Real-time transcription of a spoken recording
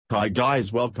Hi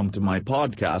guys, welcome to my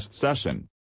podcast session.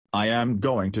 I am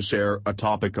going to share a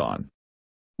topic on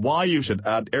why you should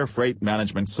add air freight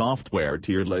management software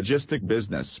to your logistic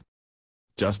business.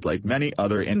 Just like many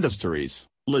other industries,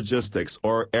 logistics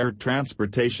or air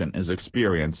transportation is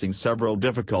experiencing several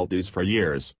difficulties for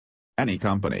years. Any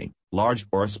company, large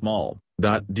or small,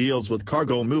 that deals with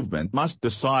cargo movement must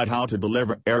decide how to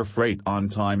deliver air freight on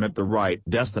time at the right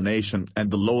destination and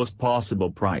the lowest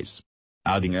possible price.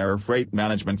 Adding air freight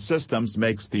management systems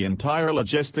makes the entire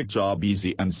logistic job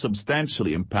easy and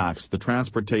substantially impacts the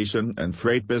transportation and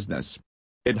freight business.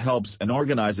 It helps in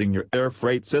organizing your air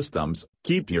freight systems,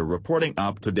 keep your reporting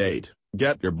up to date,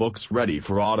 get your books ready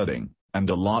for auditing, and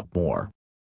a lot more.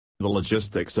 The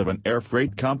logistics of an air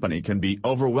freight company can be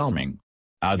overwhelming.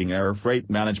 Adding air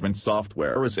freight management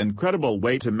software is an incredible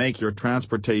way to make your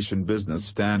transportation business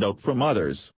stand out from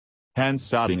others.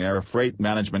 Hence, adding air freight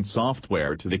management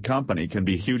software to the company can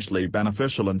be hugely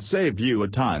beneficial and save you a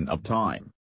ton of time.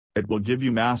 It will give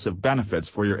you massive benefits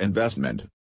for your investment.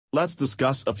 Let's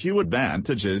discuss a few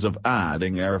advantages of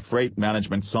adding air freight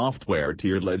management software to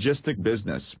your logistic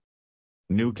business.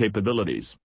 New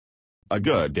capabilities. A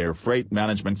good air freight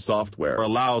management software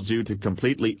allows you to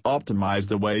completely optimize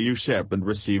the way you ship and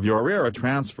receive your air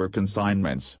transfer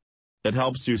consignments. It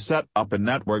helps you set up a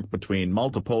network between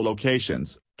multiple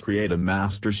locations, create a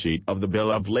master sheet of the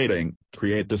bill of lading,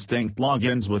 create distinct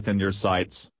logins within your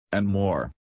sites, and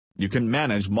more. You can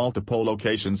manage multiple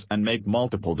locations and make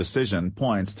multiple decision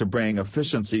points to bring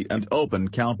efficiency and open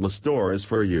countless doors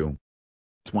for you.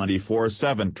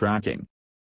 24/7 tracking.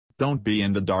 Don't be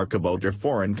in the dark about your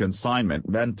foreign consignment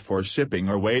meant for shipping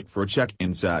or wait for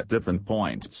check-ins at different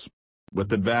points.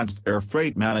 With advanced air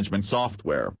freight management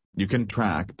software, you can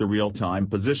track the real-time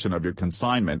position of your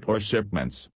consignment or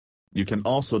shipments. You can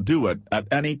also do it at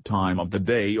any time of the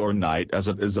day or night as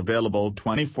it is available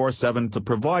 24/7 to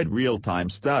provide real-time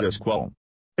status quo.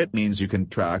 It means you can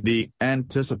track the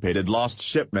anticipated lost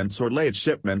shipments or late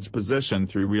shipments position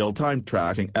through real-time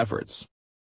tracking efforts.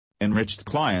 Enriched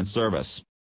client service.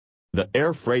 The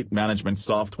air freight management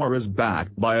software is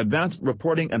backed by advanced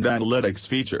reporting and analytics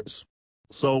features.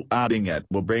 So adding it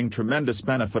will bring tremendous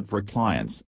benefit for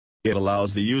clients. It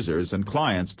allows the users and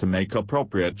clients to make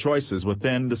appropriate choices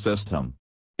within the system.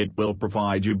 It will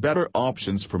provide you better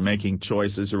options for making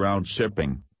choices around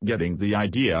shipping, getting the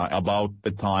idea about the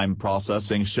time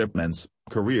processing shipments,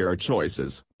 career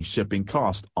choices, shipping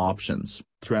cost options,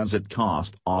 transit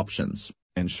cost options,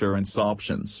 insurance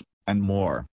options, and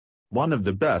more. One of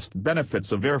the best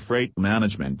benefits of air freight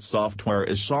management software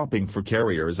is shopping for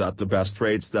carriers at the best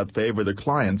rates that favor the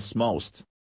clients most.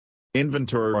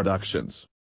 Inventory reductions.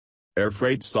 Air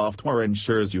freight software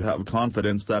ensures you have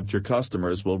confidence that your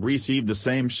customers will receive the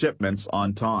same shipments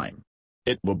on time.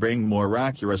 It will bring more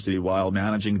accuracy while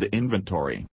managing the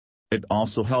inventory. It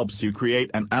also helps you create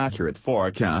an accurate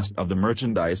forecast of the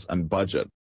merchandise and budget.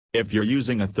 If you're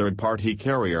using a third-party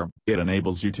carrier, it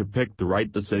enables you to pick the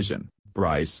right decision,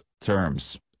 price,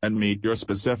 terms, and meet your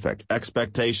specific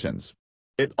expectations.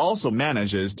 It also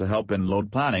manages to help in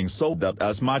load planning so that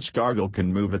as much cargo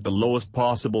can move at the lowest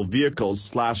possible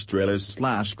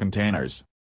vehicles/trailers/containers.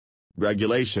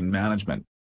 Regulation management.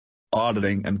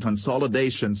 Auditing and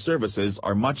consolidation services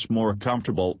are much more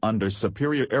comfortable under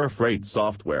superior air freight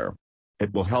software.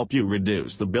 It will help you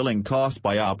reduce the billing cost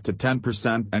by up to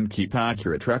 10% and keep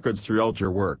accurate records throughout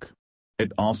your work.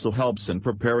 It also helps in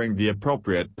preparing the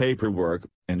appropriate paperwork,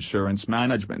 insurance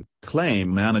management,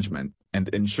 claim management, and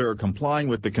ensure complying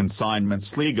with the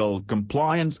consignment's legal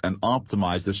compliance and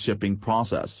optimize the shipping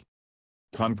process.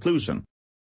 Conclusion.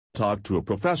 Talk to a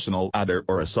professional adder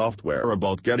or a software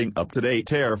about getting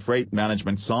up-to-date air freight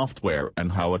management software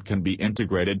and how it can be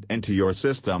integrated into your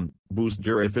system, boost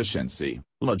your efficiency,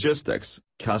 logistics,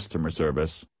 customer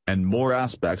service, and more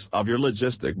aspects of your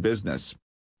logistic business.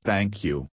 Thank you.